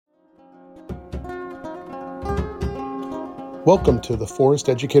Welcome to the Forest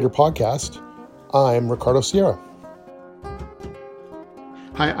Educator Podcast. I'm Ricardo Sierra.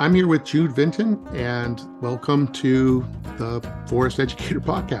 Hi, I'm here with Jude Vinton, and welcome to the Forest Educator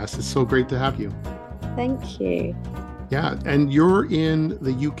Podcast. It's so great to have you. Thank you. Yeah, and you're in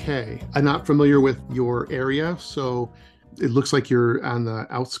the UK. I'm not familiar with your area, so it looks like you're on the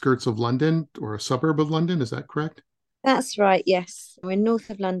outskirts of London or a suburb of London. Is that correct? That's right, yes. We're north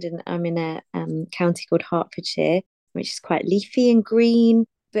of London. I'm in a county called Hertfordshire, which is quite leafy and green,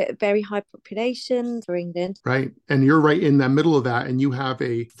 but very high population for England. Right. And you're right in the middle of that, and you have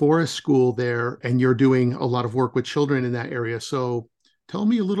a forest school there, and you're doing a lot of work with children in that area. So tell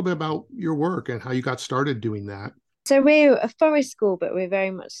me a little bit about your work and how you got started doing that. So we're a forest school, but we're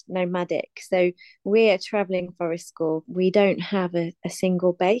very much nomadic. So we're a travelling forest school. We don't have a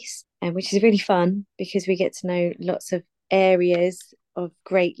single base, and which is really fun because we get to know lots of areas of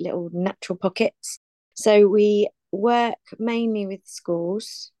great little natural pockets. So we work mainly with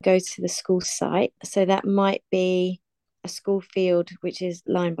schools, go to the school site. So that might be a school field which is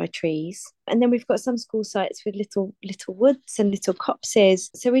lined by trees. And then we've got some school sites with little woods and little copses.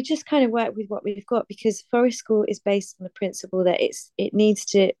 So we just kind of work with what we've got, because forest school is based on the principle that it needs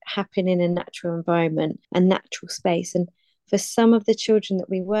to happen in a natural environment, a natural space. And for some of the children that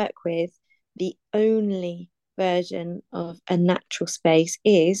we work with, the only version of a natural space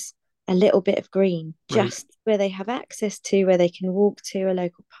is a little bit of green, just right, where they have access to, where they can walk to a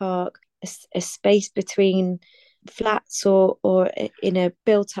local park, a space between flats or in a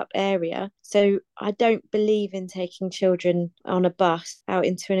built up area. So I don't believe in taking children on a bus out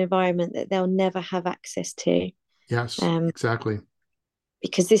into an environment that they'll never have access to. Yes, exactly.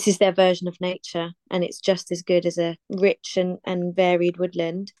 Because this is their version of nature, and it's just as good as a rich and varied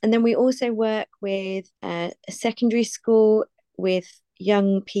woodland. And then we also work with a secondary school with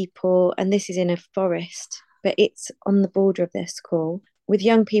young people, and this is in a forest, but it's on the border of their school, with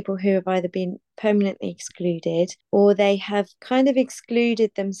young people who have either been permanently excluded or they have kind of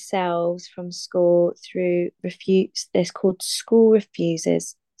excluded themselves from school through refuse. They're called school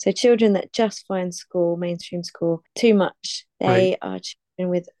refusers. So children that just find school, mainstream school, too much. They are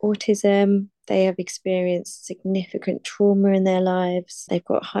children with autism. They have experienced significant trauma in their lives. They've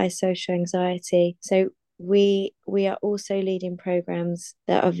got high social anxiety. So we are also leading programs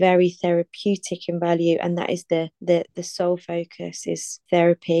that are very therapeutic in value, and that is the sole focus is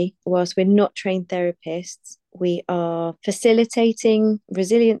therapy. Whilst we're not trained therapists, we are facilitating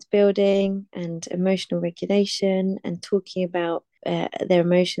resilience building and emotional regulation and talking about their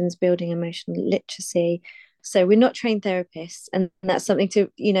emotions, building emotional literacy. So we're not trained therapists, and that's something to,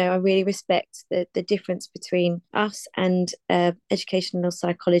 I really respect the difference between us and educational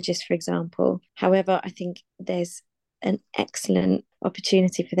psychologists, for example. However, I think there's an excellent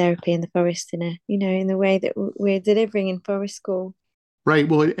opportunity for therapy in the forest in the way that we're delivering in forest school. Right.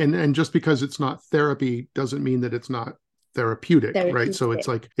 Well, and just because it's not therapy doesn't mean that it's not therapeutic, right? So it's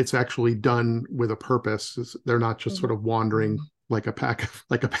like it's actually done with a purpose. They're not just sort of wandering like a pack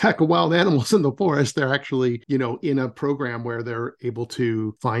of wild animals in the forest. They're actually, in a program where they're able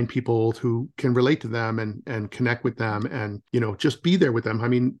to find people who can relate to them and connect with them and, just be there with them. I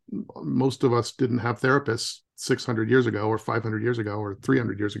mean, most of us didn't have therapists 600 years ago or 500 years ago or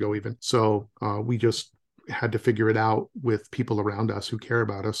 300 years ago even. So we just had to figure it out with people around us who care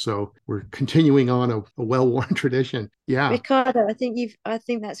about us. So we're continuing on a well-worn tradition. Yeah. Ricardo, I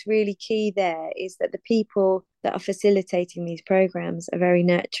think that's really key there, is that the people that are facilitating these programs are very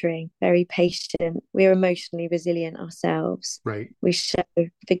nurturing, very patient. We're emotionally resilient ourselves. Right. We show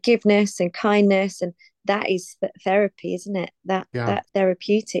forgiveness and kindness, and that is therapy, isn't it? That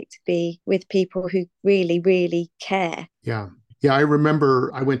therapeutic to be with people who really, really care. Yeah. Yeah, I remember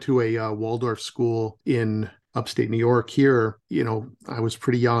I went to a Waldorf school in upstate New York here. I was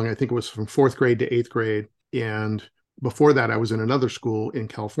pretty young. I think it was from 4th grade to 8th grade. And before that, I was in another school in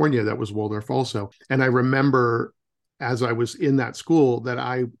California that was Waldorf also. And I remember as I was in that school that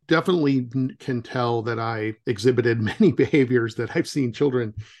I definitely can tell that I exhibited many behaviors that I've seen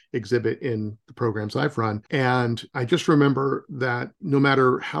children exhibit in the programs I've run. And I just remember that no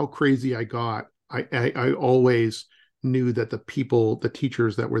matter how crazy I got, I always knew that the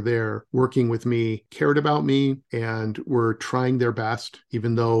teachers that were there working with me cared about me and were trying their best,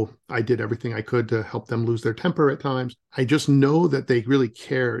 even though I did everything I could to help them lose their temper at times. I just know that they really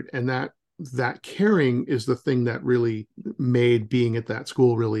cared, and that caring is the thing that really made being at that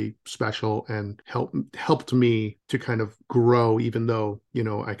school really special and helped me to kind of grow, even though,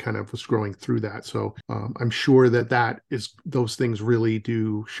 I kind of was growing through that. So I'm sure that those things really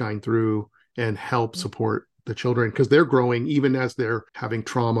do shine through and help support the children, because they're growing even as they're having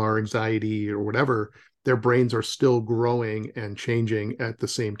trauma or anxiety or whatever. their brains are still growing and changing at the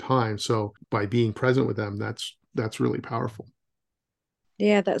same time. So by being present with them, that's really powerful.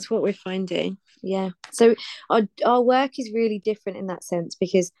 Yeah, that's what we're finding. Yeah. So our work is really different in that sense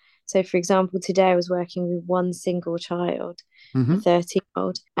because, so for example, today I was working with one single child, a Mm-hmm.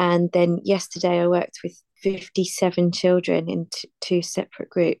 13-year-old, and then yesterday I worked with 57 children in two separate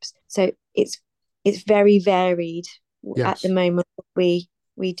groups. So it's very varied at the Yes. moment.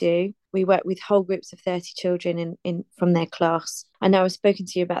 We do. We work with whole groups of 30 children in from their class. I know I've spoken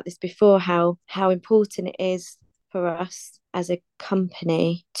to you about this before, how important it is for us as a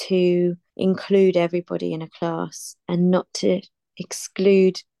company to include everybody in a class and not to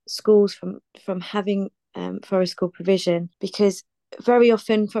exclude schools from having forest school provision, because very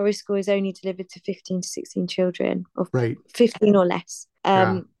often forest school is only delivered to 15 to 16 children, or Right. 15 or less,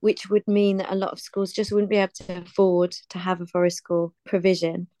 Yeah. which would mean that a lot of schools just wouldn't be able to afford to have a forest school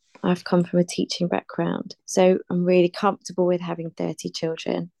provision. I've come from a teaching background, so I'm really comfortable with having 30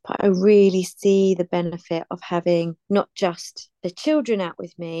 children. But I really see the benefit of having not just the children out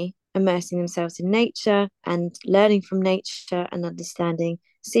with me, immersing themselves in nature and learning from nature and understanding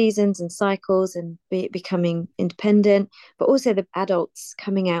seasons and cycles and becoming independent, but also the adults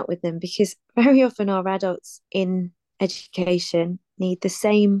coming out with them, because very often our adults in education need the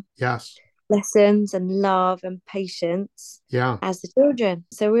same Yes. lessons and love and patience Yeah. as the children.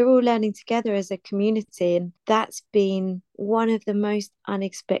 So we're all learning together as a community. And that's been one of the most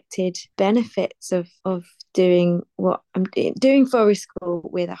unexpected benefits of doing what I'm doing forest school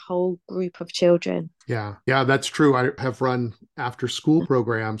with a whole group of children. Yeah, yeah, that's true. I have run after school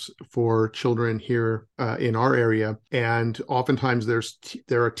programs for children here in our area, and oftentimes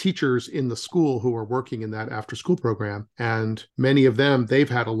there are teachers in the school who are working in that after school program, and many of them, they've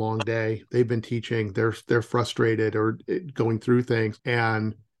had a long day. They've been teaching. They're frustrated or going through things,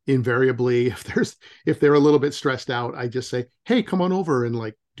 and invariably, if they're a little bit stressed out, I just say, "Hey, come on over and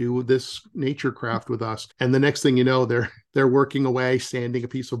like do this nature craft with us." And the next thing you know, they're working away, sanding a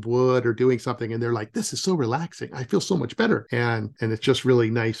piece of wood or doing something, and they're like, "This is so relaxing. I feel so much better." And it's just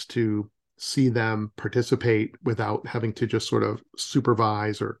really nice to see them participate without having to just sort of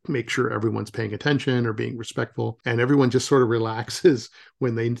supervise or make sure everyone's paying attention or being respectful. And everyone just sort of relaxes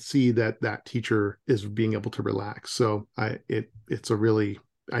when they see that that teacher is being able to relax. So it's a really,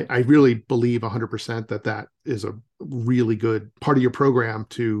 I really believe 100% that that is a really good part of your program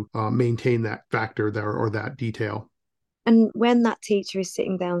to maintain that factor there or that detail. And when that teacher is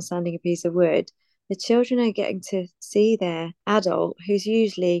sitting down sanding a piece of wood, the children are getting to see their adult, who's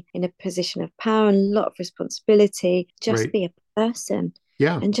usually in a position of power and a lot of responsibility, just Right. be a person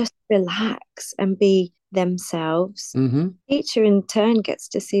Yeah. and just relax and be themselves. Mm-hmm. Teacher in turn gets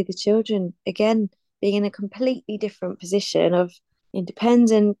to see the children again being in a completely different position of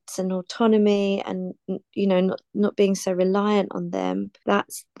independence and autonomy, and not being so reliant on them.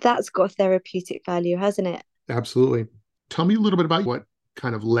 That's got therapeutic value, hasn't it? Absolutely. Tell me a little bit about what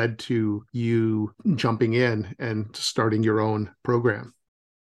kind of led to you jumping in and starting your own program.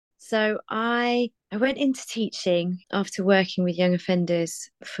 So I went into teaching after working with young offenders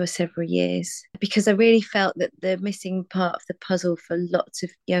for several years, because I really felt that the missing part of the puzzle for lots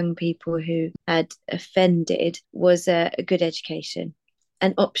of young people who had offended was a good education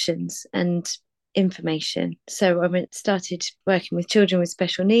and options and information. So started working with children with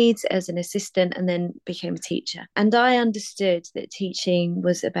special needs as an assistant, and then became a teacher. And I understood that teaching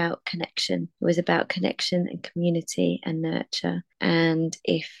was about connection. It was about connection and community and nurture. And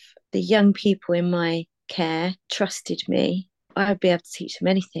if the young people in my care trusted me, I'd be able to teach them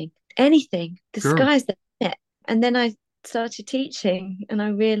anything. Anything. The Sure. sky's the limit. And then I started teaching, and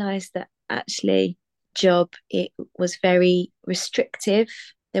I realized that actually job, it was very restrictive.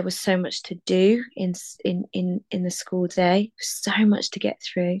 There was so much to do in the school day, so much to get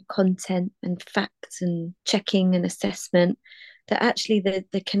through, content and facts and checking and assessment, that actually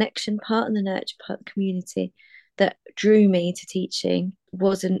the connection part and the nurture part, the community that drew me to teaching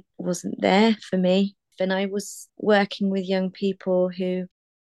wasn't there for me. And I was working with young people who,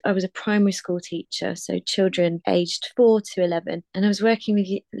 I was a primary school teacher, so children aged 4 to 11. And I was working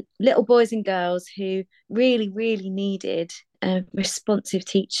with little boys and girls who really, really needed a responsive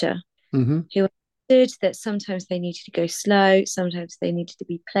teacher Mm-hmm. who understood that sometimes they needed to go slow, sometimes they needed to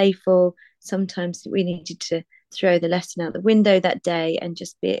be playful, sometimes we needed to throw the lesson out the window that day and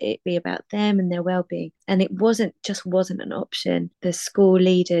just be about them and their well-being. And it wasn't an option. The school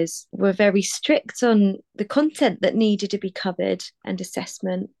leaders were very strict on the content that needed to be covered and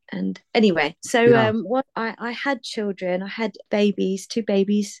assessment. And anyway, so Yeah. what I had children, I had babies, two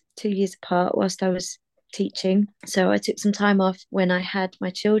babies, 2 years apart, whilst I was teaching. So I took some time off when I had my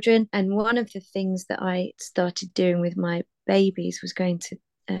children. And one of the things that I started doing with my babies was going to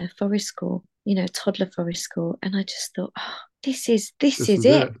forest school, toddler forest school. And I just thought, oh, this This is is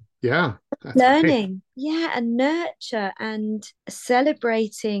it. it. Yeah, that's great. Learning, yeah, and nurture and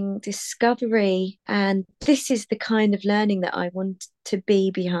celebrating discovery. And this is the kind of learning that I want to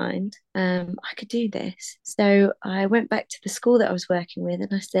be behind. I could do this. So I went back to the school that I was working with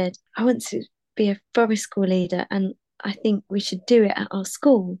and I said, I want to be a forest school leader, and I think we should do it at our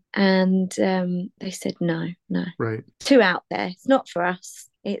school. And they said, no, no, Right. too out there. It's not for us.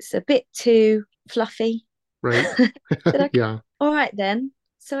 It's a bit too fluffy. Right. Said, okay, Yeah. all right then.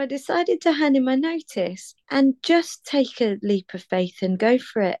 So I decided to hand in my notice and just take a leap of faith and go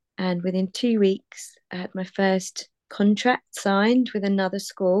for it. And within 2 weeks, I had my first contract signed with another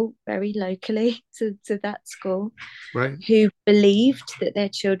school very locally to that school, Right. who believed that their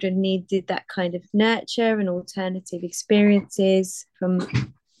children needed that kind of nurture and alternative experiences from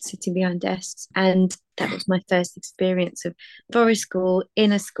sitting behind desks. And that was my first experience of forest school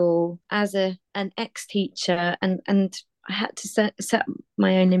in a school as an ex-teacher, and I had to set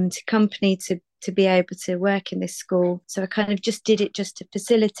my own limited company to be able to work in this school. So I kind of just did it just to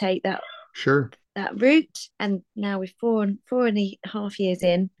facilitate Sure. that route. And now we're four and a half years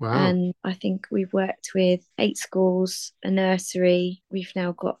in, Wow. and I think we've worked with 8 schools, a nursery. We've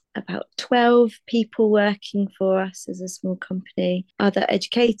now got about 12 people working for us as a small company, other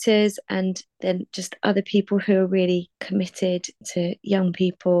educators, and then just other people who are really committed to young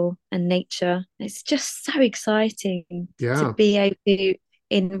people and nature. It's just so exciting to Yeah. be able to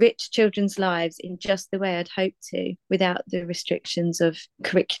enrich children's lives in just the way I'd hoped to, without the restrictions of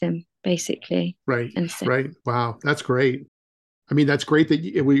curriculum, basically. Right. And so Right. Wow. That's great. I mean, that's great that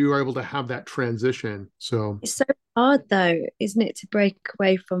you were able to have that transition. So, it's so hard, though, isn't it, to break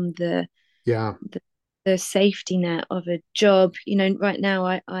away from yeah. the, the safety net of a job. Right now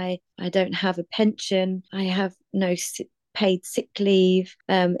I don't have a pension. I have no paid sick leave.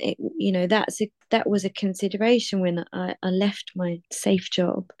 That was a consideration when I left my safe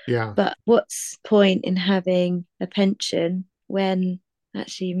job. Yeah. But what's point in having a pension when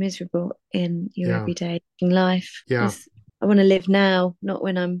actually you're miserable in your Yeah. everyday life? Yeah. I want to live now, not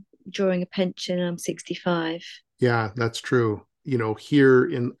when I'm drawing a pension and I'm 65. Yeah. That's true. Here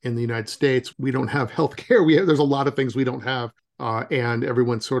in the United States, we don't have healthcare. There's a lot of things we don't have, and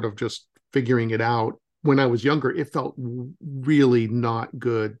everyone's sort of just figuring it out. When I was younger, it felt really not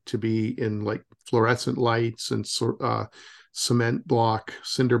good to be in like fluorescent lights and cement block,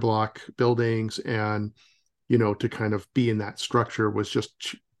 cinder block buildings, and to kind of be in that structure was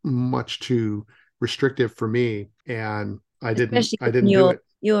just much too restrictive for me, and I didn't Especially I when didn't do it.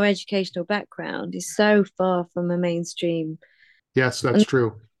 your educational background is so far from a mainstream Yes, that's and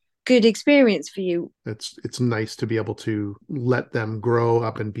true. good experience for you. It's nice to be able to let them grow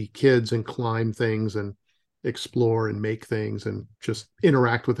up and be kids and climb things and explore and make things and just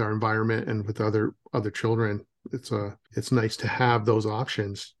interact with our environment and with other children. It's nice to have those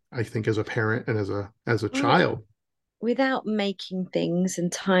options, I think, as a parent and as a Well, child. without making things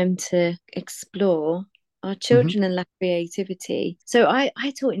and time to explore, our Hmm. children lack creativity. So I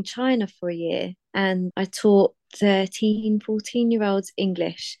taught in China for a year, and I taught 13, 14-year-olds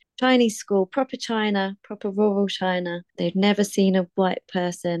English. Chinese school, proper China, proper rural China. They'd never seen a white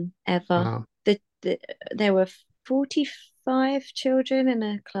person ever. Wow. The, there were 45 children in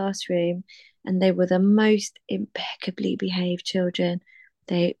a classroom, and they were the most impeccably behaved children.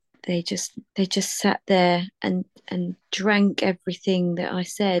 They they just sat there and drank everything that I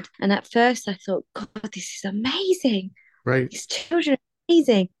said. And at first I thought, God, this is amazing. Right. These children are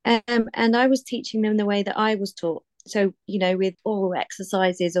amazing. And I was teaching them the way that I was taught. So, with oral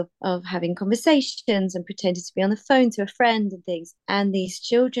exercises of having conversations and pretending to be on the phone to a friend and things. And these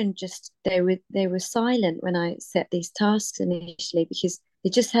children just they were silent when I set these tasks initially, because they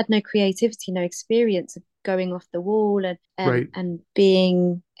just had no creativity, no experience of going off the wall Right. and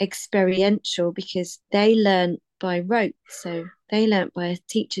being experiential, because they learn by rote. So they learned by a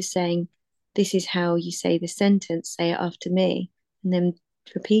teacher saying, this is how you say the sentence, say it after me, and then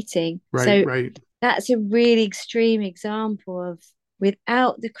repeating. Right. So Right. that's a really extreme example of,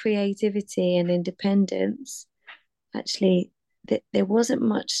 without the creativity and independence, actually, there wasn't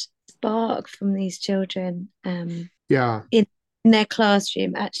much spark from these children Yeah. in their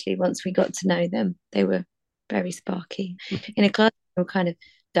classroom. Actually, once we got to know them, they were very sparky. In a classroom, they were kind of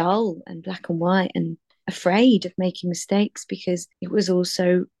dull and black and white and afraid of making mistakes because it was all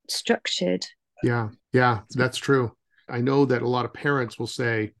so structured. Yeah. Yeah. That's true. I know that a lot of parents will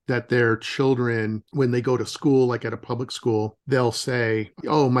say that their children, when they go to school, like at a public school, they'll say,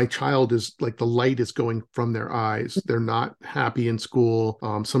 oh, my child is like the light is going from their eyes. They're not happy in school.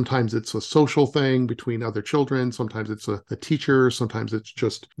 Sometimes it's a social thing between other children. Sometimes it's a teacher. Sometimes it's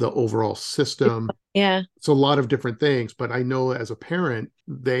just the overall system. Yeah. It's a lot of different things, but I know as a parent,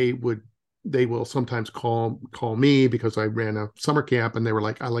 they will sometimes call me because I ran a summer camp and they were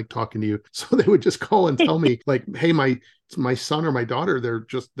like, I like talking to you. So they would just call and tell me like, hey, my son or my daughter, they're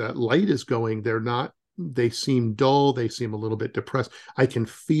just, that light is going. They're not, they seem dull. They seem a little bit depressed. I can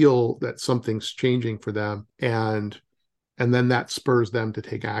feel that something's changing for them. And then that spurs them to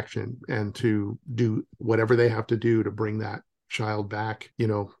take action and to do whatever they have to do to bring that child back,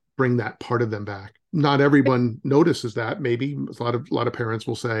 bring that part of them back. Not everyone notices that. Maybe a lot of parents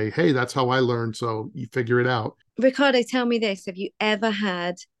will say, hey, that's how I learned, so you figure it out. Ricardo, tell me this. Have you ever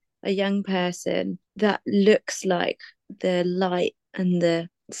had a young person that looks like the light and the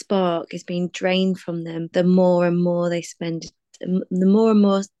spark is being drained from them the more and more they spend, the more and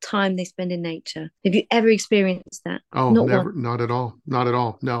more time they spend in nature? Have you ever experienced that? Oh, Not one. never, not at all. Not at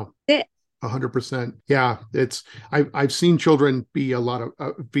all. No. It, 100%. Yeah, I've seen children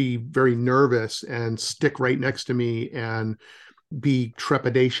be very nervous and stick right next to me and be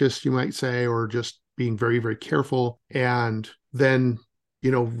trepidatious, you might say, or just being very, very careful. And then,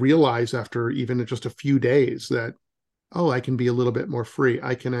 realize after even just a few days that, oh, I can be a little bit more free.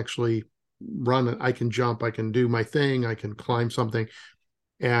 I can actually run, I can jump, I can do my thing, I can climb something.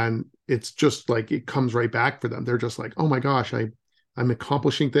 And it's just like it comes right back for them. They're just like, oh my gosh, I'm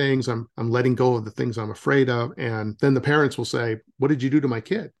accomplishing things. I'm letting go of the things I'm afraid of. And then the parents will say, what did you do to my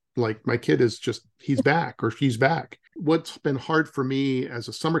kid? Like, my kid is just, he's back or she's back. What's been hard for me as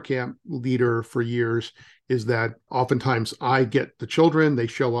a summer camp leader for years is that oftentimes I get the children, they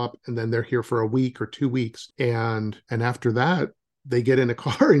show up, and then they're here for a week or 2 weeks. And after that, they get in a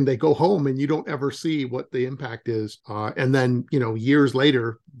car and they go home, and you don't ever see what the impact is. And then, years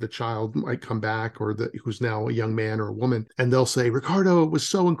later, the child might come back, or who's now a young man or a woman, and they'll say, Ricardo, it was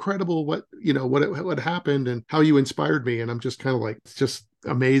so incredible what happened and how you inspired me. And I'm just kind of like, it's just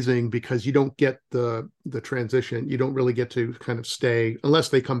amazing, because you don't get the transition. You don't really get to kind of stay unless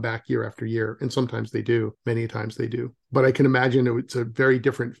they come back year after year. And sometimes they do, many times they do. But I can imagine it's a very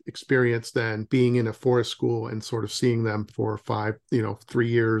different experience than being in a forest school and sort of seeing them for 3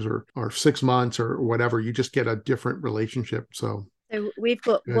 years or 6 months or whatever. You just get a different relationship. So we've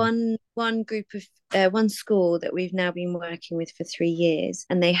got good. one group of one school that we've now been working with for 3 years,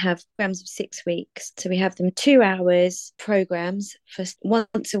 and they have programs of 6 weeks. So we have them 2 hours programs for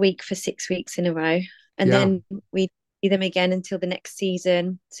once a week for 6 weeks in a row, and Yeah. then we see them again until the next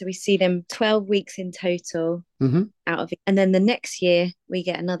season. So we see them 12 weeks in total Mm-hmm. out of it, and then the next year we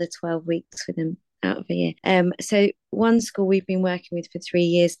get another 12 weeks with them out of a year. So one school we've been working with for 3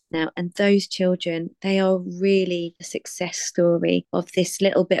 years now, and those children, they are really a success story of this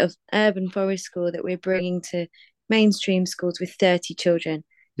little bit of urban forest school that we're bringing to mainstream schools with 30 children.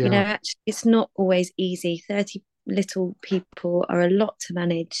 Yeah. Actually, it's not always easy. 30 little people are a lot to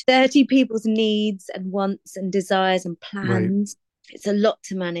manage. 30 people's needs and wants and desires and Right. plans. It's a lot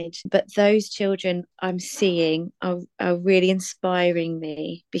to manage, but those children I'm seeing are really inspiring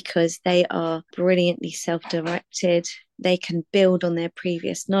me, because they are brilliantly self-directed. They can build on their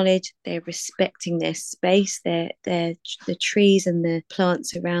previous knowledge. They're respecting their space, the trees and the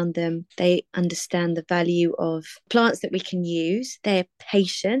plants around them. They understand the value of plants that we can use. They're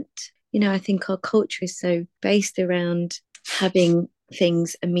patient. I think our culture is so based around having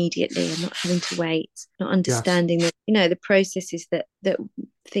things immediately and not having to wait, not Yes. understanding that the processes that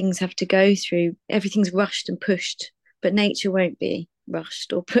things have to go through. Everything's rushed and pushed, but nature won't be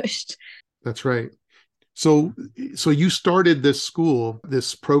rushed or pushed. That's right. So you started this school,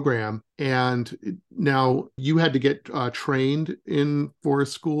 this program, and now you had to get trained in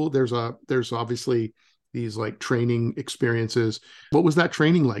forest school. There's obviously these like training experiences. What was that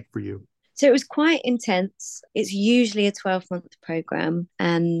training like for you? So it was quite intense. It's usually a 12-month program,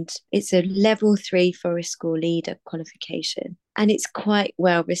 and it's a level 3 forest school leader qualification. And it's quite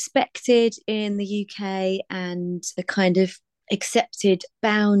well respected in the UK, and the kind of accepted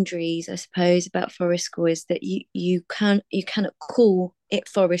boundaries, I suppose, about forest school is that you cannot call it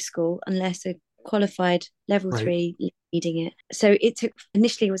forest school unless a qualified level Right. 3 leading it. So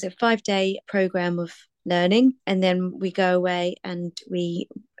initially it was a 5-day program of learning, and then we go away and we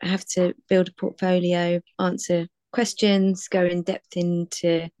have to build a portfolio, answer questions, go in depth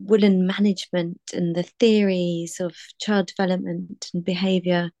into woodland management and the theories of child development and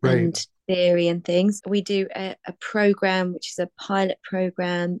behaviour, Right. and theory and things. We do a program, which is a pilot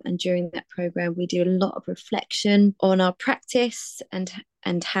program, and during that program, we do a lot of reflection on our practice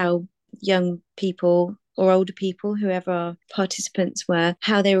and how young people or older people, whoever our participants were,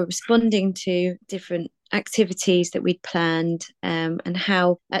 how they were responding to different activities that we'd planned, and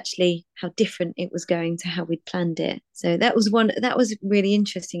how different it was going to how we'd planned it. So that was really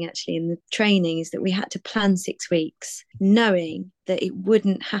interesting actually in the training, is that we had to plan 6 weeks knowing that it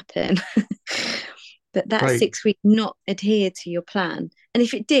wouldn't happen. that Right. 6 week not adhere to your plan, and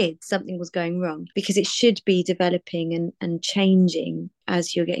if it did, something was going wrong, because it should be developing and changing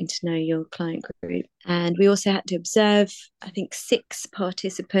as you're getting to know your client group. And we also had to observe, I think, 6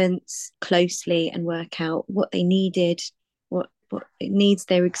 participants closely and work out what they needed, what needs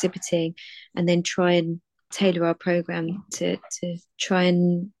they were exhibiting, and then try and tailor our program to try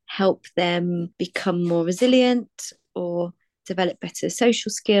and help them become more resilient or develop better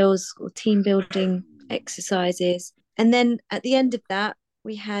social skills or team building exercises. And then at the end of that,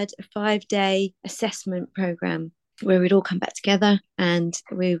 we had a 5-day assessment program where we'd all come back together and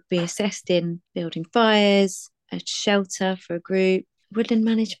we would be assessed in building fires, a shelter for a group, woodland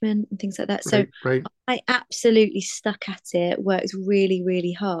management, and things like that. So Right. I absolutely stuck at it, worked really,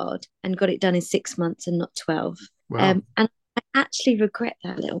 really hard, and got it done in 6 months and not 12. Wow. And I actually regret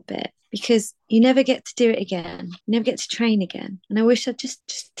that a little bit, because you never get to do it again. You never get to train again. And I wish I'd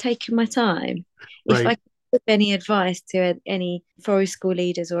just taken my time. If I Right. could give any advice to any forest school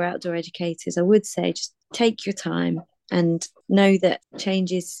leaders or outdoor educators, I would say just take your time and know that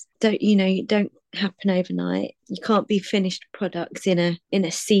changes don't happen overnight. You can't be finished products in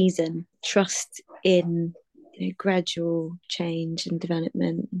a season. Trust in gradual change and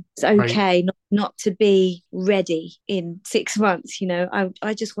development. It's Right. okay not to be ready in 6 months.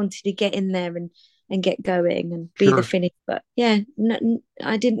 I just wanted to get in there and get going and be the Sure. finish. But yeah, no,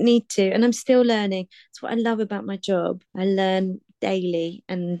 I didn't need to, and I'm still learning. It's what I love about my job. I learn daily,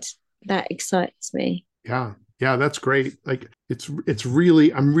 and that excites me. Yeah. Yeah, that's great. Like it's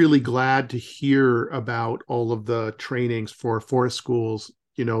really I'm really glad to hear about all of the trainings for forest schools,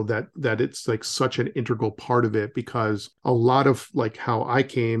 that it's like such an integral part of it, because a lot of like how I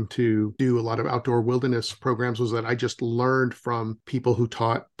came to do a lot of outdoor wilderness programs was that I just learned from people who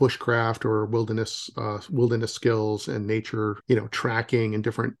taught bushcraft or wilderness skills and nature, tracking and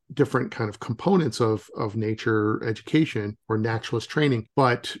different kind of components of nature education or naturalist training.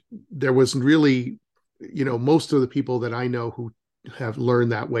 But there was really, most of the people that I know who have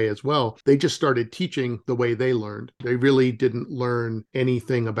learned that way as well, they just started teaching the way they learned. They really didn't learn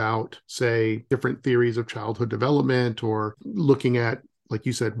anything about, say, different theories of childhood development, or looking at, like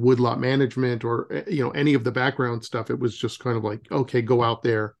you said, woodlot management, or any of the background stuff. It was just kind of like, okay, go out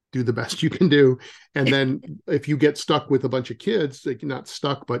there, do the best you can do. And then if you get stuck with a bunch of kids, like, not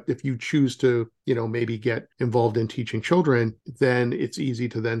stuck, but if you choose to, maybe get involved in teaching children, then it's easy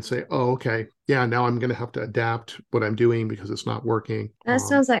to then say, oh, okay, yeah, now I'm going to have to adapt what I'm doing because it's not working. That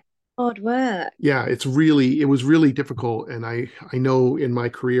sounds like hard work. Yeah, it was really difficult. And I know in my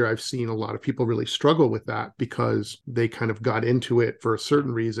career, I've seen a lot of people really struggle with that, because they kind of got into it for a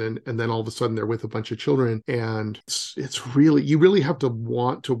certain reason. And then all of a sudden they're with a bunch of children. And it's really, you really have to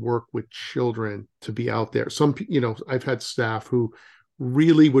want to work with children to be out there. I've had staff who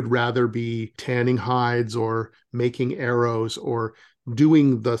really would rather be tanning hides or making arrows or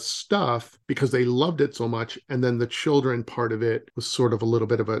doing the stuff because they loved it so much, and then the children part of it was sort of a little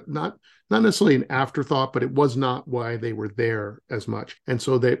bit of a not necessarily an afterthought, but it was not why they were there as much. And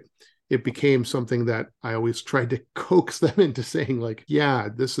so it became something that I always tried to coax them into saying, like, yeah,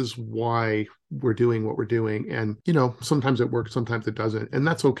 this is why we're doing what we're doing. And, sometimes it works, sometimes it doesn't. And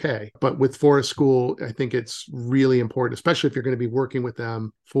that's okay. But with forest school, I think it's really important, especially if you're going to be working with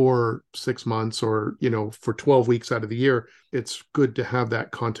them for 6 months or, for 12 weeks out of the year. It's good to have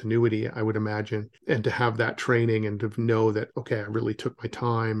that continuity, I would imagine, and to have that training and to know that, okay, I really took my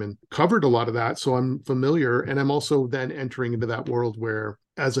time and covered a lot of that. So I'm familiar. And I'm also then entering into that world where,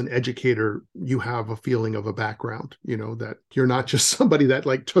 as an educator, you have a feeling of a background, that you're not just somebody that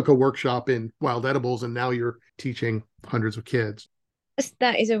like took a workshop in wild edibles and now you're teaching hundreds of kids.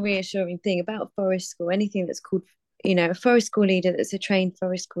 That is a reassuring thing about forest school. Anything that's called, a forest school leader that's a trained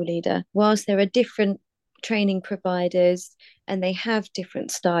forest school leader, whilst there are different training providers and they have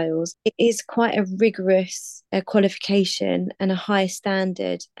different styles, it is quite a rigorous qualification and a high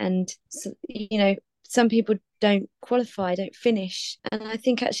standard. And, some people don't qualify, don't finish. And I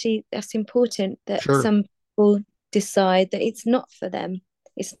think actually that's important, that Sure. some people decide that it's not for them.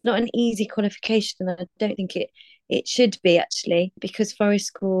 It's not an easy qualification. And I don't think it should be, actually, because forest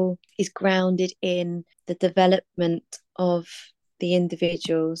school is grounded in the development of the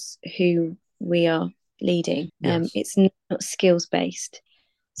individuals who we are leading. Yes. It's not skills based.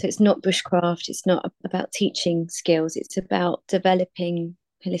 So it's not bushcraft. It's not about teaching skills. It's about developing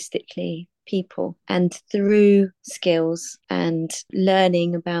holistically people, and through skills and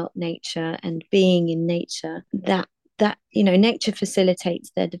learning about nature and being in nature, that nature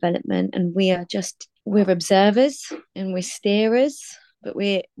facilitates their development, and we're observers and we're steerers, but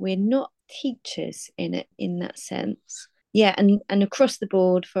we're not teachers in that sense. Yeah, and across the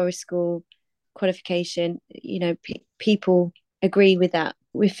board, forest school qualification, people agree with that.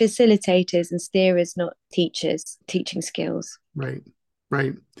 We're facilitators and steerers, not teachers, teaching skills. Right.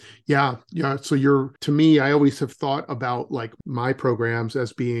 Right. Yeah. Yeah. So to me, I always have thought about like my programs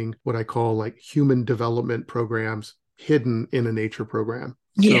as being what I call like human development programs hidden in a nature program.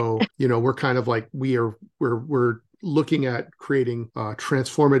 Yeah. So, we're kind of like, we're looking at creating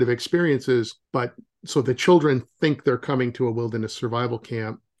transformative experiences, but so the children think they're coming to a wilderness survival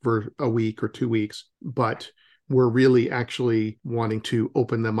camp for a week or 2 weeks, but we're really actually wanting to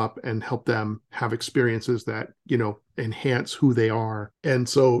open them up and help them have experiences that, enhance who they are. And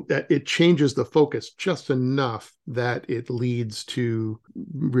so that it changes the focus just enough that it leads to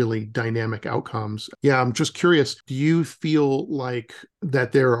really dynamic outcomes. Yeah, I'm just curious, do you feel like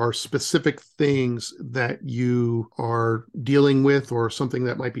that there are specific things that you are dealing with or something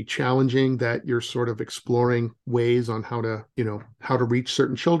that might be challenging that you're sort of exploring ways on how to reach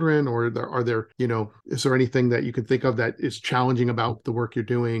certain children, or is there anything that you can think of that is challenging about the work you're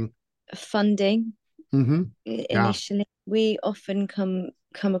doing? Funding. Mm-hmm. Yeah. Initially, we often come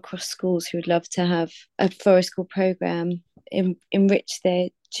across schools who would love to have a forest school program, enrich their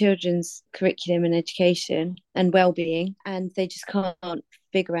children's curriculum and education and well-being, and they just can't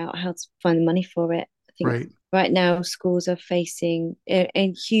figure out how to find the money for it. I think Right. right now schools are facing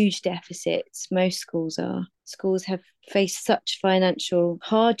a huge deficits. Most schools have faced such financial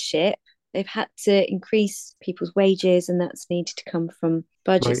hardship. They've had to increase people's wages, and that's needed to come from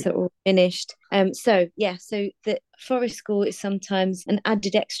budgets Right. that were finished. So the forest school is sometimes an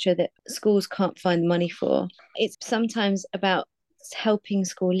added extra that schools can't find the money for. It's sometimes about helping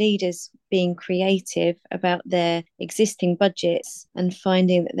school leaders being creative about their existing budgets and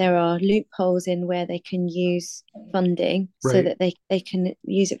finding that there are loopholes in where they can use funding so Right. that they can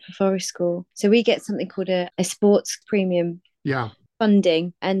use it for forest school. So we get something called a sports premium Yeah.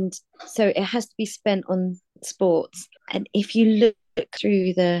 funding, and so it has to be spent on sports. And if you look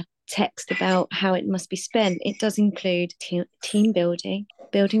through the text about how it must be spent, it does include team building,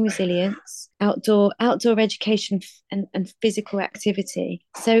 building resilience, outdoor education, and physical activity.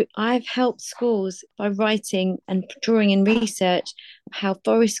 So I've helped schools by writing and drawing in research how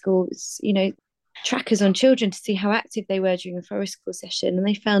forest schools, trackers on children to see how active they were during a forest school session, and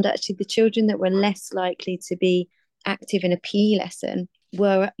they found actually the children that were less likely to be active in a PE lesson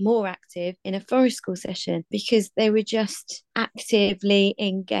were more active in a forest school session because they were just actively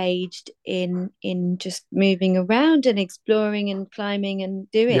engaged in just moving around and exploring and climbing and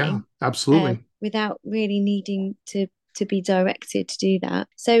Yeah, doing, absolutely. without really needing to be directed to do that.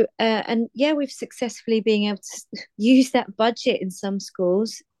 So and yeah, we've successfully been able to use that budget in some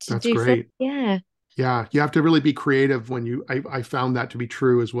schools to That's do for great. yeah. Yeah, you have to really be creative I found that to be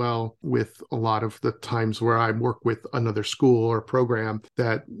true as well with a lot of the times where I work with another school or program,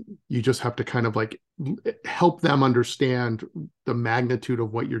 that you just have to kind of like help them understand the magnitude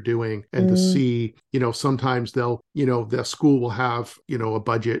of what you're doing and to see, sometimes the school will have, a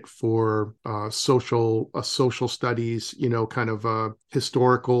budget for social studies, kind of a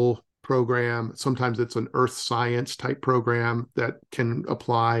historical program. Sometimes it's an earth science type program that can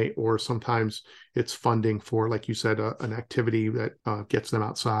apply, or sometimes it's funding for, like you said, an activity that gets them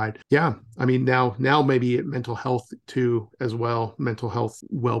outside. Yeah, I mean now maybe mental health too as well, mental health,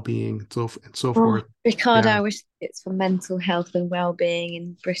 well-being, and so Oh, forth. Ricardo, Yeah, I wish it's for mental health and well-being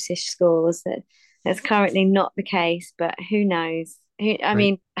in British schools. That's currently not the case, but who knows? I right,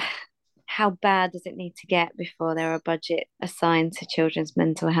 mean, how bad does it need to get before there are a budget assigned to children's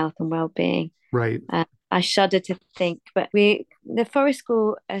mental health and well-being? right. I shudder to think, but the Forest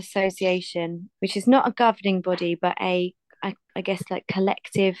School Association, which is not a governing body, but I guess like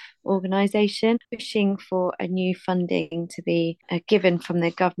collective organisation, pushing for a new funding to be given from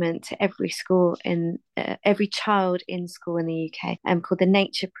the government to every school in every child in school in the UK, called the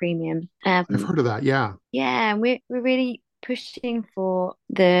Nature Premium. I've heard of that. Yeah, Yeah, and we're really pushing for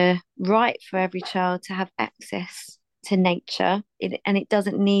the right for every child to have access to nature, and it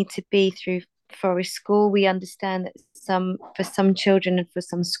doesn't need to be through forest school. We understand that for some children and for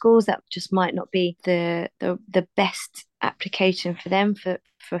some schools that just might not be the best application for them for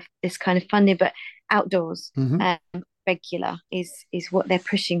this kind of funding, but outdoors. hmm regular is what they're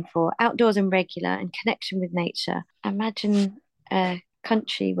pushing for. Outdoors and regular and connection with nature. Imagine a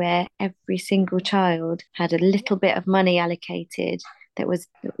country where every single child had a little bit of money allocated that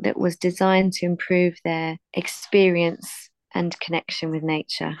was designed to improve their experience and connection with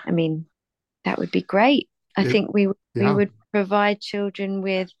nature. I mean, that would be great. I It, think we yeah. would provide children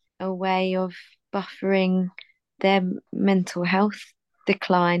with a way of buffering their mental health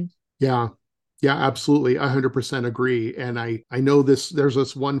decline. Yeah. Yeah, absolutely. 100% agree. And I know there's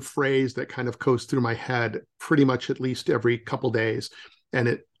this one phrase that kind of goes through my head pretty much at least every couple days.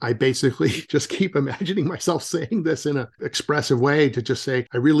 And I basically just keep imagining myself saying this in an expressive way to just say,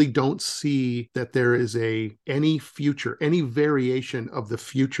 I really don't see that there is any future, any variation of the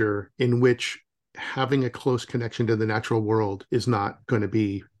future in which having a close connection to the natural world is not going to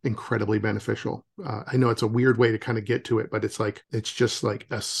be incredibly beneficial. I know it's a weird way to kind of get to it, but it's just like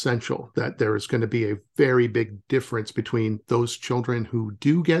essential that there is going to be a very big difference between those children who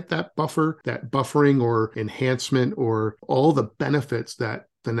do get that buffering or enhancement or all the benefits that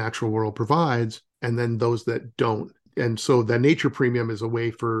the natural world provides, and then those that don't. And so the nature premium is a way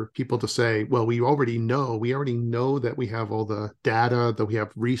for people to say, well, we already know that we have all the data, that we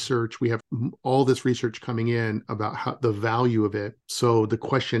have research, we have all this research coming in about the value of it. So the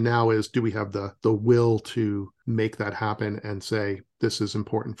question now is, do we have the will to make that happen and say, this is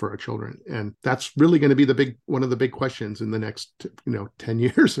important for our children? And that's really going to be one of the big questions in the next, 10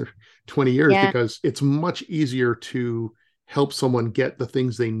 years or 20 years, Yeah. because it's much easier to help someone get the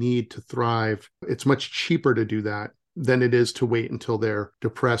things they need to thrive. It's much cheaper to do that than it is to wait until they're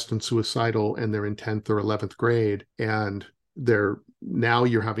depressed and suicidal and they're in 10th or 11th grade. And now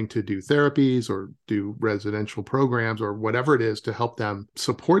you're having to do therapies or do residential programs or whatever it is to help them,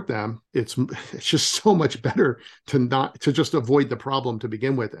 support them. It's just so much better to just avoid the problem to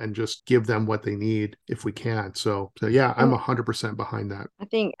begin with and just give them what they need if we can. So yeah, I'm 100% behind that. I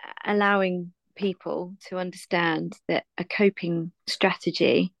think allowing people to understand that a coping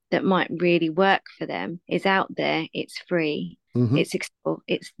strategy that might really work for them is out there, it's free, Mm-hmm. it's accessible,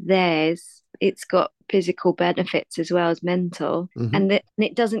 it's theirs, it's got physical benefits as well as mental, Mm-hmm. and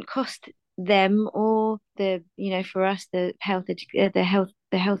it doesn't cost them or for us the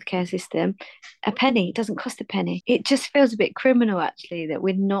healthcare system a penny. It doesn't cost a penny. It just feels a bit criminal actually that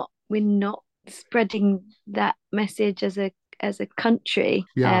we're not spreading that message as a country.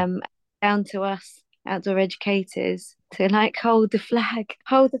 Yeah. Down to us outdoor educators to like hold the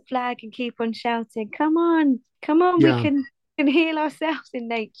flag and keep on shouting, come on, we Yeah. can heal ourselves in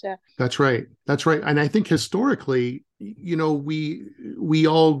nature. That's right. That's right. And I think historically, we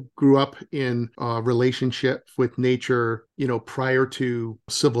all grew up in a relationship with nature, prior to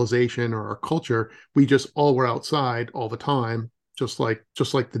civilization or our culture. We just all were outside all the time, just like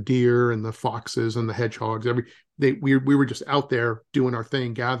the deer and the foxes and the hedgehogs. We were just out there doing our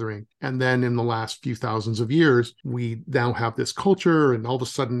thing, gathering. And then in the last few thousands of years, we now have this culture, and all of a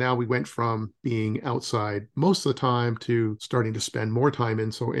sudden now we went from being outside most of the time to starting to spend more time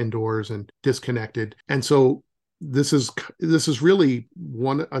indoors and disconnected. And so this is really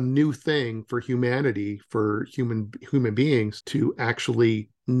a new thing for humanity, for human beings, to actually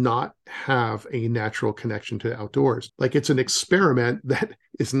not have a natural connection to outdoors. Like, it's an experiment that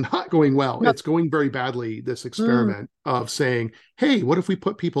is not going well. Not It's going very badly, this experiment of saying, hey, what if we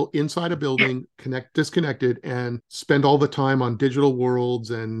put people inside a building, disconnected, and spend all the time on digital worlds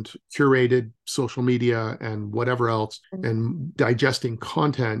and curated social media and whatever else and digesting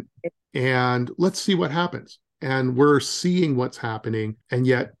content, and let's see what happens. And we're seeing what's happening. And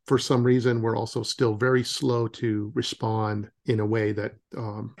yet, for some reason, we're also still very slow to respond in a way that,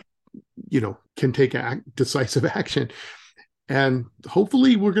 can take decisive action. And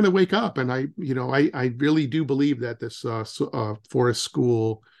hopefully we're going to wake up. And I really do believe that this forest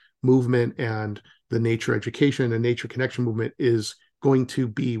school movement and the nature education and nature connection movement is going to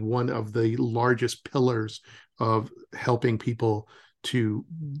be one of the largest pillars of helping people to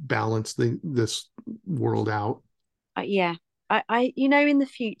balance this world out. Yeah. In the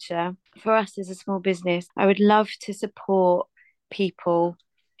future, for us as a small business, I would love to support people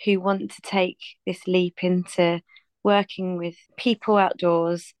who want to take this leap into working with people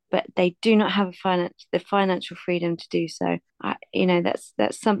outdoors, but they do not have the financial freedom to do so.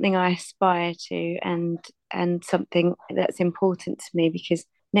 That's something I aspire to, and something that's important to me, because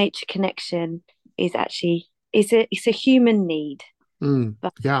nature connection is actually it's a human need.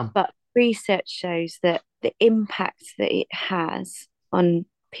 But Yeah. research shows that the impact that it has on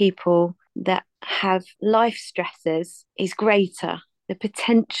people that have life stresses is greater. The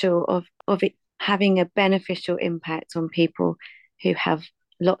potential of it having a beneficial impact on people who have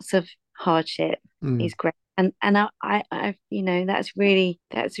lots of hardship is great. And I that's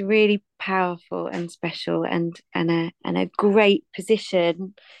really powerful and special, and a great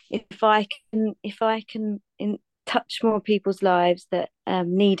position. If I can touch more people's lives that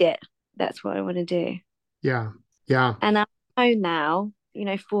need it, that's what I want to do. Yeah. Yeah. And I know now,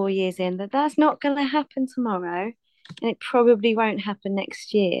 4 years in, that that's not going to happen tomorrow, and it probably won't happen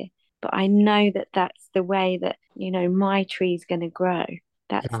next year. But I know that that's the way that, my tree's going to grow.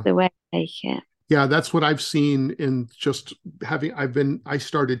 That's Yeah. the way I take it. Yeah, that's what I've seen in just I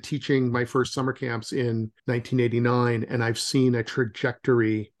started teaching my first summer camps in 1989, and I've seen a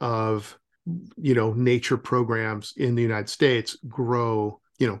trajectory of, nature programs in the United States grow,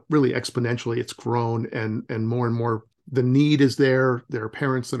 really exponentially. It's grown, and more. The need is there. There are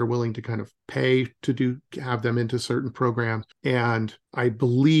parents that are willing to kind of pay to have them into certain programs. And I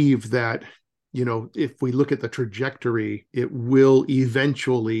believe that, if we look at the trajectory, it will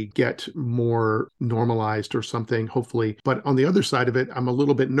eventually get more normalized or something, hopefully. But on the other side of it, I'm a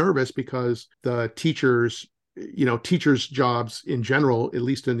little bit nervous because the teachers' jobs in general, at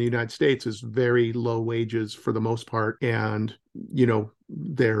least in the United States, is very low wages for the most part. And,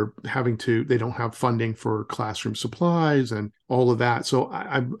 they don't have funding for classroom supplies and all of that. So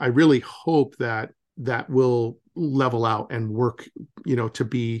I really hope that that will level out and work, to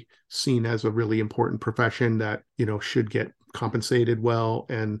be seen as a really important profession that, should get compensated well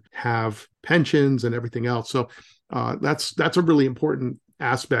and have pensions and everything else. So that's a really important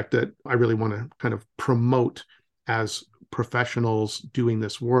aspect that I really want to kind of promote as professionals doing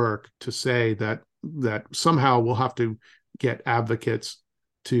this work, to say that somehow we'll have to get advocates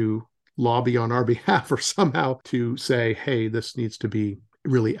to lobby on our behalf, or somehow to say, hey, this needs to be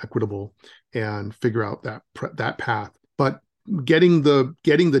really equitable, and figure out that path. But getting the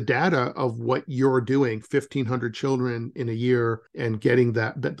data of what you're doing, 1,500 children in a year, and getting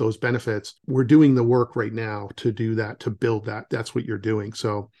those benefits, we're doing the work right now to do that, to build that. That's what you're doing.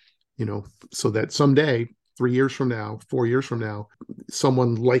 So, so that someday, 3 years from now, 4 years from now,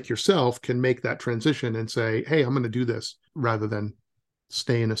 someone like yourself can make that transition and say, hey, I'm going to do this, rather than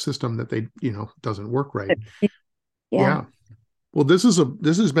stay in a system that doesn't work right. Yeah. Yeah. Well, this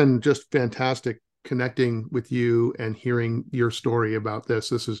has been just fantastic connecting with you and hearing your story about this.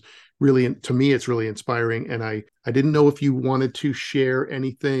 This is really, to me, it's really inspiring. And I didn't know if you wanted to share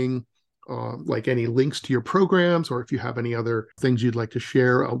anything, like any links to your programs, or if you have any other things you'd like to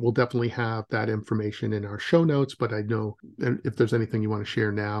share. We'll definitely have that information in our show notes, but I know if there's anything you want to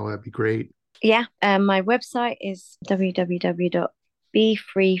share now, that'd be great. Yeah. My website is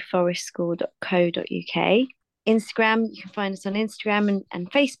www.befreeforestschool.co.uk. Instagram, you can find us on Instagram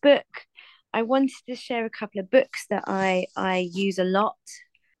and Facebook. I wanted to share a couple of books that I use a lot,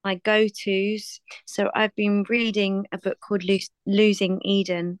 my go-tos. So I've been reading a book called Losing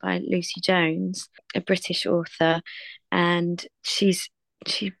Eden by Lucy Jones, a British author, and she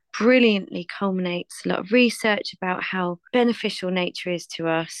brilliantly culminates a lot of research about how beneficial nature is to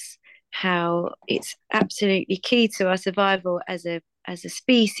us, how it's absolutely key to our survival as a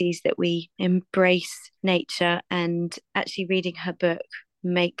species that we embrace nature. And actually reading her book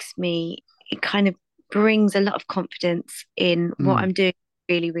it kind of brings a lot of confidence in what Mm. I'm doing,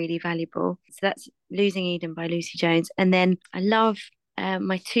 really, really valuable. So that's Losing Eden by Lucy Jones. And then I love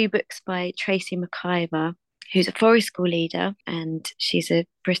my two books by Tracy McIver, who's a forest school leader, and she's a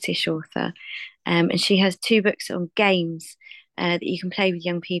British author. And she has two books on games that you can play with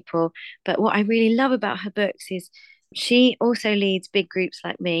young people. But what I really love about her books is she also leads big groups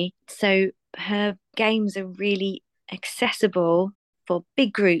like me. So her games are really accessible for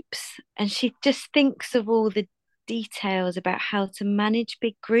big groups. And she just thinks of all the details about how to manage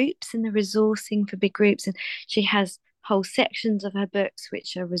big groups and the resourcing for big groups. And she has whole sections of her books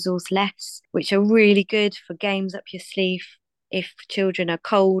which are resource-less, which are really good for games up your sleeve if children are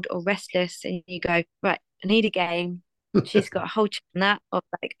cold or restless and you go, right, I need a game. She's got a whole chat on that of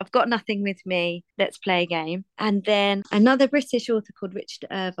like, I've got nothing with me, let's play a game. And then another British author called Richard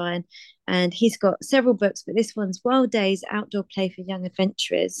Irvine, and he's got several books, but this one's Wild Days, Outdoor Play for Young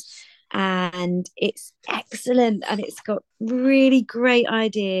Adventurers. And it's excellent, and it's got really great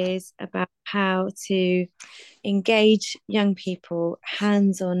ideas about how to engage young people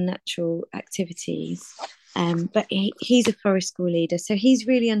hands-on natural activities. But he's a forest school leader, so he's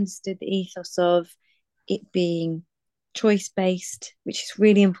really understood the ethos of it being choice-based, which is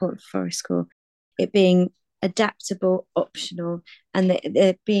really important for forest school, it being adaptable, optional, and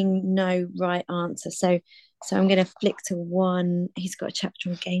there being no right answer. So I'm going to flick to one. He's got a chapter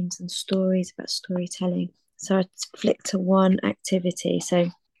on games and stories about storytelling. So I flick to one activity. So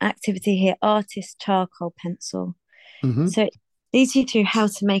activity here, artist charcoal pencil. Mm-hmm. So it leads you to how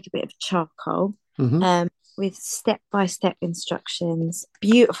to make a bit of charcoal, Mm-hmm. with step-by-step instructions,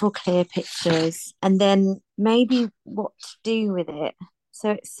 beautiful clear pictures, and then maybe what to do with it.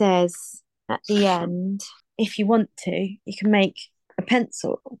 So it says at the end, if you want to, you can make a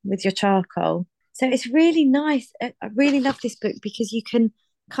pencil with your charcoal. So it's really nice. I really love this book because you can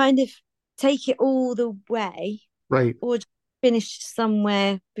kind of take it all the way, Right. or finish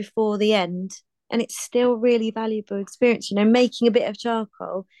somewhere before the end, and it's still really valuable experience, making a bit of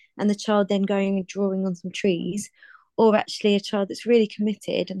charcoal and the child then going and drawing on some trees, or actually a child that's really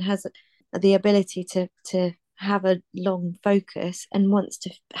committed and has the ability to have a long focus and wants to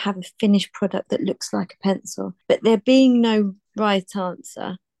have a finished product that looks like a pencil. But there being no right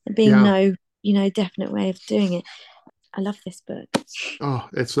answer, there being Yeah. no definite way of doing it. I love this book. Oh,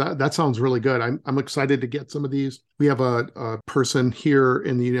 it's that sounds really good. I'm excited to get some of these. We have a person here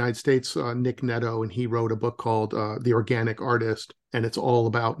in the United States, Nick Netto, and he wrote a book called The Organic Artist, and it's all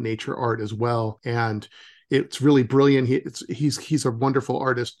about nature art as well. And it's really brilliant. He's a wonderful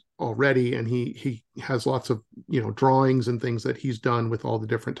artist already, and he has lots of drawings and things that he's done with all the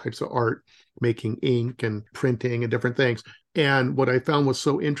different types of art, making ink and printing and different things. And what I found was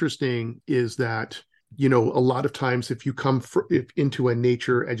so interesting is that a lot of times if you come into a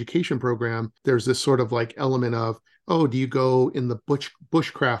nature education program, there's this sort of like element of, oh, do you go in the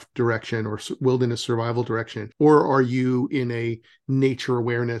bushcraft direction or wilderness survival direction? Or are you in a nature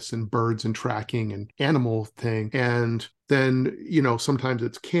awareness and birds and tracking and animal thing? And then, sometimes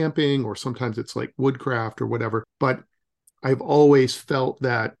it's camping or sometimes it's like woodcraft or whatever. But I've always felt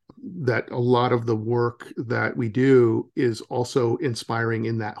that a lot of the work that we do is also inspiring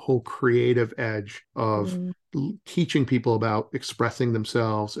in that whole creative edge of teaching people about expressing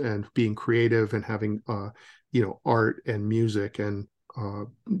themselves and being creative and having art and music and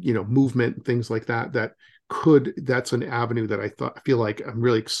movement, things like that that's an avenue that I feel like I'm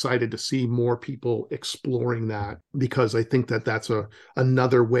really excited to see more people exploring that, because I think that that's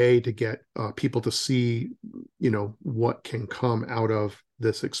another way to get people to see what can come out of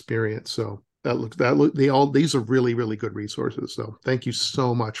this experience. So these are really, really good resources. So thank you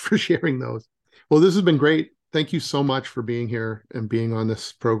so much for sharing those. Well, this has been great. Thank you so much for being here and being on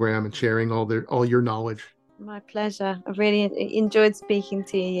this program and sharing all your knowledge. My pleasure. I really enjoyed speaking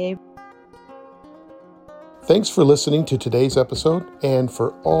to you. Thanks for listening to today's episode and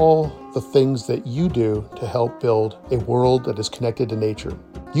for all the things that you do to help build a world that is connected to nature.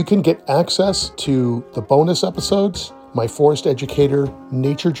 You can get access to the bonus episodes, my forest educator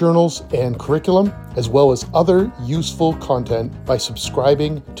nature journals and curriculum, as well as other useful content by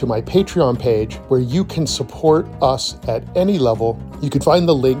subscribing to my Patreon page, where you can support us at any level. You can find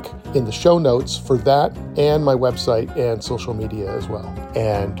the link in the show notes for that and my website and social media as well.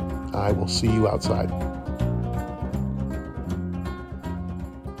 And I will see you outside.